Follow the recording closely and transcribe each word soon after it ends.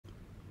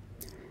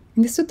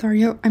In this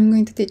tutorial, I'm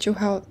going to teach you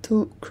how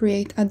to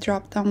create a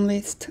drop-down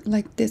list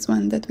like this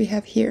one that we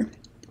have here,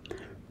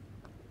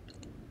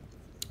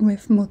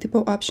 with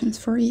multiple options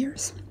for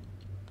years.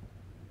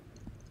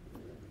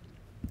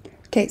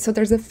 Okay, so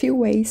there's a few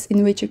ways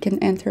in which you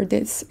can enter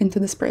this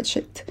into the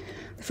spreadsheet.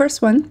 The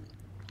first one,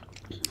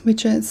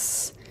 which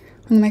is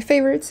one of my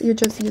favorites, you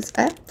just use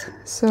 @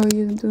 so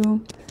you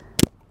do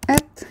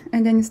 @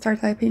 and then you start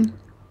typing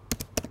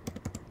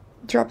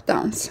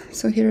drop-downs.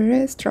 So here it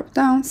is,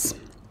 drop-downs.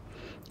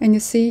 And you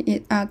see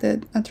it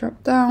added a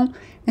drop down.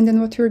 And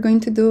then what we're going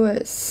to do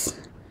is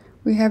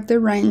we have the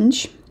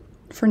range.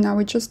 For now,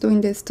 we're just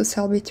doing this to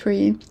cell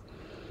B3.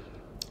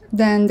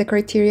 Then the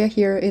criteria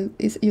here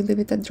is you leave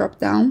it at drop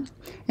down.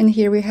 And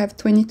here we have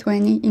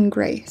 2020 in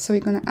gray. So we're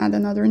going to add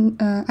another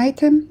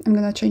item. I'm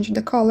going to change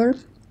the color.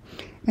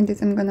 And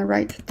this I'm going to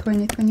write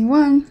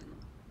 2021.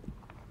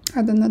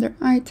 Add another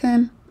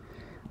item,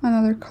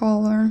 another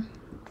color,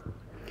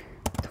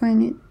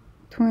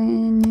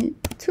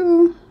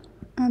 2022.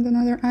 Add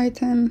another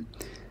item,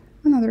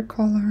 another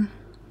color,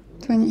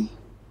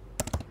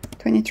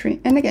 2023.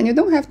 And again, you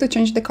don't have to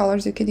change the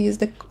colors. You could use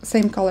the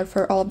same color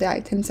for all of the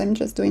items. I'm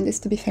just doing this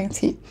to be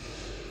fancy.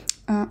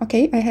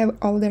 Okay, I have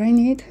all that I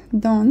need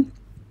done.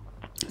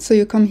 So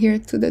you come here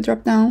to the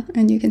drop down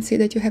and you can see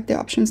that you have the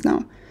options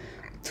now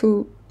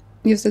to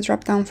use the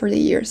drop down for the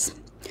years.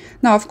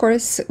 Now, of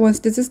course, once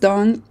this is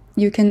done,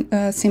 you can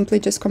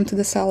simply just come to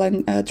the cell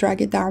and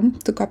drag it down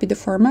to copy the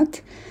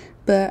format.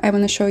 But I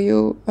want to show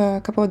you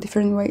a couple of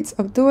different ways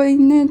of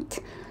doing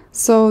it.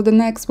 So the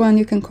next one,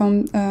 you can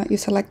come, you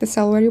select the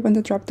cell where you want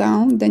to drop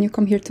down, then you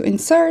come here to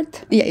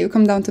insert. Yeah, you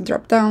come down to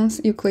drop downs,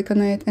 you click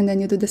on it, and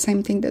then you do the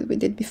same thing that we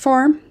did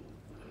before.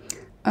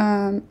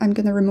 I'm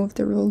going to remove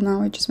the rule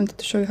now. I just wanted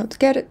to show you how to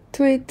get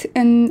to it.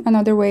 And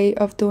another way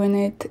of doing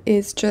it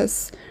is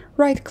just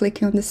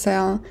right-clicking on the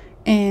cell.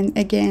 And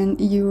again,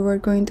 you are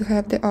going to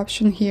have the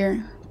option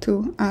here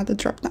to add a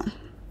drop down.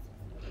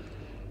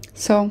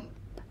 So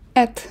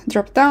 @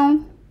 drop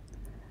down,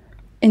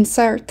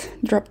 insert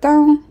drop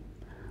down,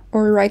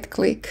 or right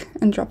click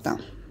and drop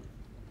down.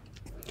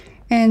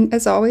 And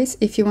as always,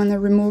 if you want to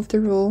remove the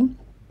rule,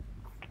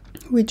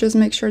 we just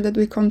make sure that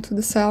we come to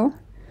the cell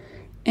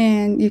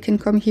and you can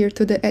come here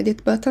to the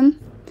edit button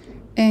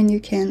and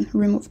you can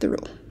remove the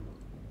rule.